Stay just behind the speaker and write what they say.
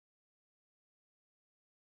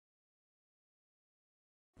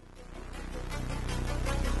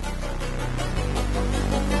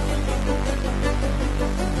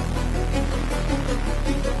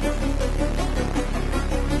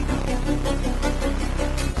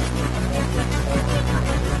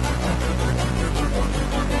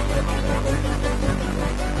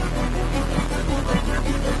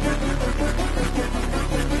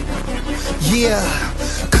Yeah,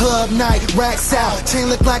 club night, racks out, chain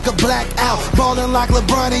look like a blackout, ballin' like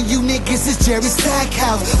LeBron and you niggas is Jerry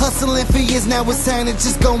Stackhouse. Hustling for years, now it's time to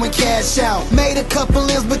just go and cash out. Made a couple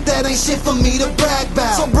M's, but that ain't shit for me to brag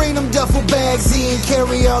about. So bring them duffel bags in,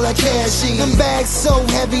 carry all that cash in. Them bags so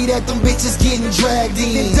heavy that them bitches getting dragged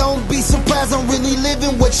in. And don't be surprised, I'm really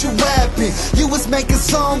living what you rapping. You was making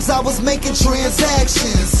songs, I was making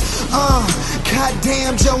transactions.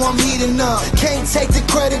 Goddamn Joe, I'm heating up. Can't take the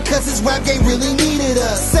credit cause this rap game really needed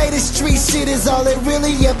us. Say the street shit is all they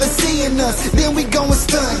really ever see in us. Then we go and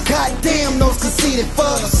stunt, goddamn those conceited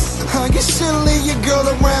fucks. You should've leave your girl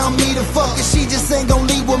around me to fuck. If she just ain't gon'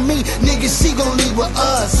 leave with me, nigga, she gon' leave with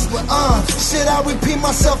us. Should I repeat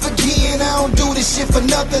myself again? I don't do this shit for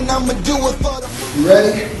nothing, I'ma do it for the... You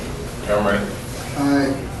ready? Yeah, I'm ready.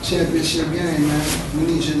 Alright, championship game, man. We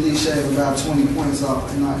need you to at least shave about 20 points off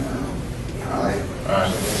tonight, man. Alright?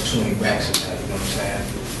 Alright. That's 20 racks in that, you know what I'm saying?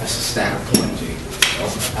 That's a stack of points, G.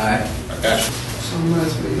 Okay. Alright? I got you. Something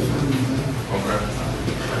nice for you, man. Okay.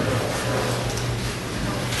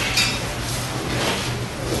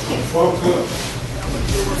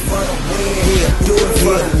 Do it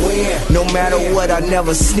for the win. No matter what, I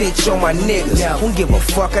never snitch on my niggas. Don't give a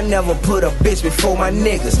fuck, I never put a bitch before my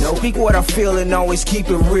niggas. Speak what I feel and always keep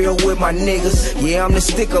it real with my niggas. Yeah, I'm the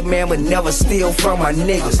sticker man, but never steal from my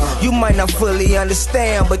niggas. You might not fully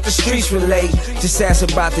understand, but the streets relate. Just ask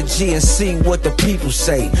about the G and see what the people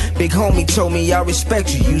say. Big homie told me I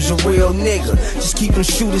respect you, you's a real nigga. Just keep them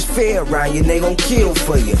shooters fair around you, they gon' kill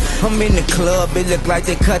for you. I'm in the club, it look like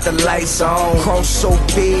they cut the lights on. Cross so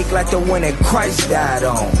big like the one that Christ died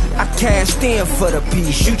on. I cashed in for the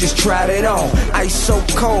piece, you just tried it on. Ice so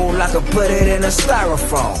cold, I could put it in a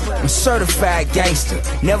styrofoam. I'm certified gangster,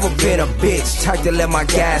 never been a bitch. Type to let my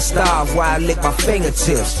gas starve while I lick my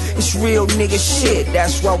fingertips. It's real nigga shit,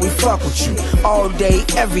 that's why we fuck with you. All day,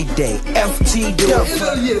 every day, FTW. End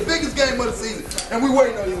of the year, the biggest game of the season, and we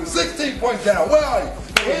waiting on you. 16 points down, where are you?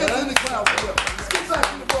 Hands in the clouds. Let's get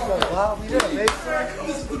back in the ball.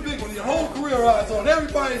 This is the big one, your whole career rides on.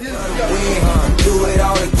 Everybody here together. Do it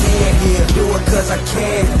all again, yeah, do it cause I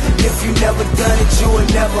can. If you never done it, you will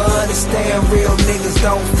never understand. Real niggas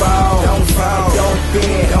don't fall.